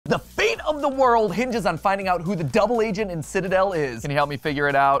of the world hinges on finding out who the double agent in Citadel is. Can you help me figure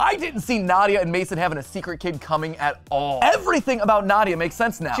it out? I didn't see Nadia and Mason having a secret kid coming at all. Everything about Nadia makes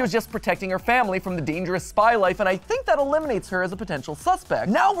sense now. She was just protecting her family from the dangerous spy life, and I think that eliminates her as a potential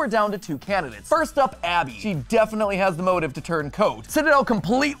suspect. Now we're down to 2 candidates. First up, Abby. She definitely has the motive to turn Code. Citadel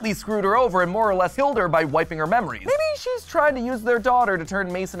completely screwed her over and more or less killed her by wiping her memories. Maybe she's trying to use their daughter to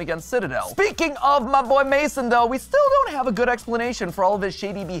turn Mason against Citadel. Speaking of my boy Mason, though, we still don't have a good explanation for all of his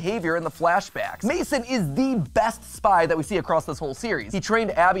shady behavior in the flashbacks. Mason is the best spy that we see across this whole series. He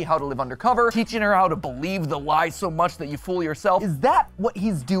trained Abby how to live undercover, teaching her how to believe the lie so much that you fool yourself. Is that what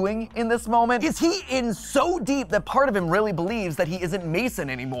he's doing in this moment? Is he in so deep that part of him really believes that he isn't Mason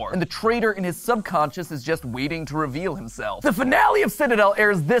anymore, and the traitor in his subconscious is just waiting to reveal himself? The finale of Citadel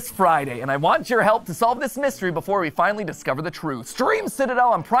airs this Friday, and I want your help to solve this mystery before we finally discover the truth. Stream Citadel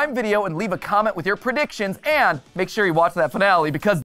on Prime Video and leave a comment with your predictions, and make sure you watch that finale because